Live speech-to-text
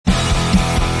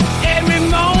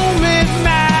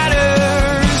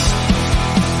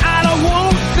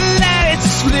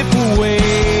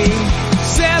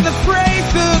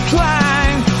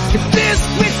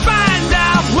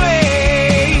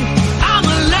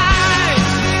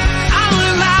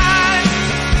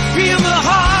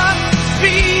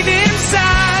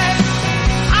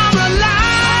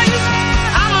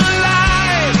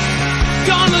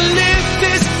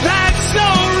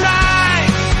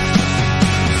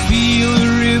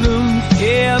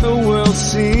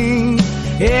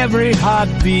Every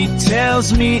heartbeat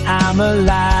tells me I'm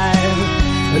alive.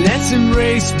 Let's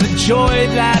embrace the joy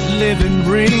that living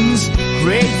brings.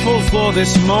 Grateful for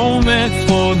this moment,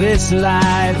 for this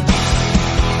life.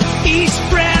 Each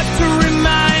breath a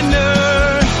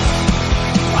reminder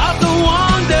of the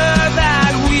wonder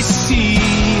that we see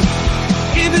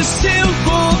in the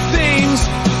simple things,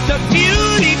 the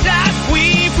beauty that we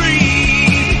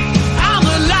breathe. I'm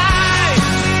alive,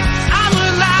 I'm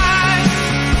alive.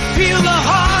 Feel the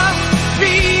heart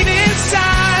beat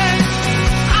inside.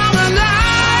 I'm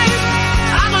alive,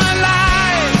 I'm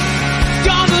alive.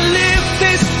 Gonna live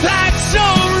this life so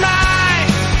right.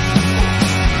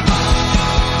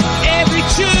 Every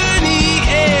journey,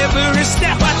 every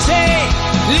step I take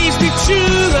leads me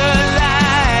to